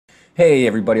Hey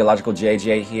everybody,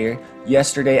 IllogicalJJ here.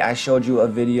 Yesterday I showed you a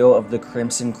video of the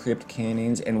Crimson Crypt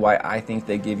Cannons and why I think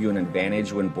they give you an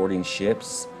advantage when boarding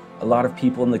ships. A lot of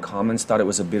people in the comments thought it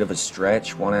was a bit of a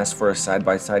stretch. One asked for a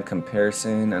side-by-side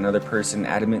comparison, another person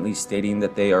adamantly stating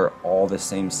that they are all the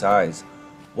same size.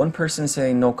 One person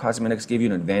saying no cosmetics give you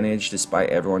an advantage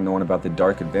despite everyone knowing about the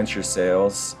dark adventure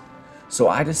sales. So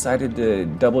I decided to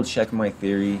double check my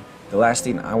theory. The last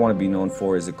thing I want to be known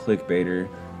for is a clickbaiter,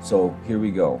 so here we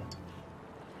go.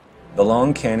 The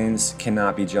long cannons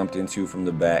cannot be jumped into from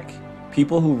the back.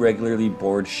 People who regularly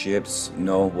board ships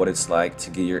know what it's like to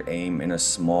get your aim in a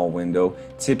small window,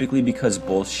 typically because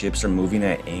both ships are moving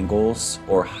at angles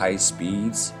or high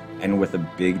speeds and with a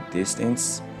big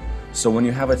distance. So when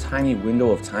you have a tiny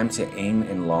window of time to aim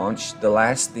and launch, the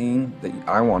last thing that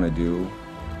I want to do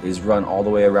is run all the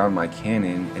way around my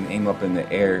cannon and aim up in the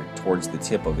air towards the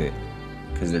tip of it,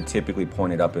 because they're typically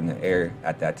pointed up in the air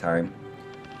at that time.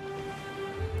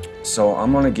 So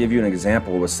I'm going to give you an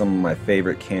example with some of my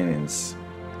favorite cannons.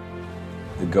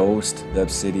 The Ghost, the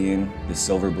Obsidian, the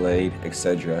Silver Blade,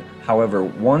 etc. However,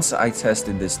 once I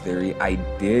tested this theory, I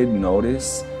did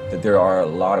notice that there are a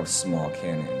lot of small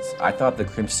cannons. I thought the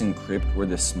Crimson Crypt were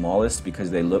the smallest because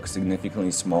they look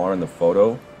significantly smaller in the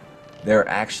photo. They're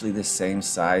actually the same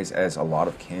size as a lot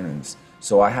of cannons.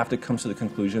 So I have to come to the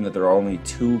conclusion that there are only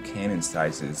two cannon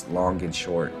sizes, long and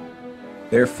short.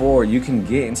 Therefore, you can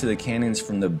get into the cannons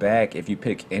from the back if you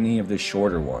pick any of the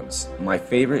shorter ones. My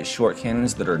favorite short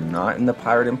cannons that are not in the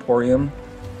Pirate Emporium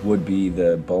would be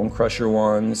the Bone Crusher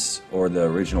ones or the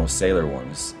original Sailor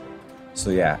ones.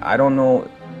 So yeah, I don't know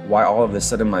why all of a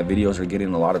sudden my videos are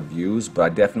getting a lot of views, but I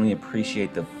definitely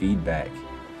appreciate the feedback.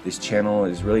 This channel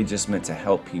is really just meant to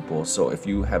help people, so if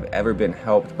you have ever been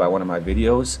helped by one of my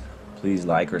videos, please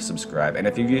like or subscribe. And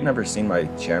if you've never seen my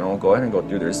channel, go ahead and go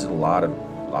through. There's a lot of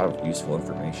useful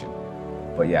information.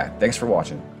 But yeah, thanks for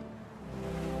watching.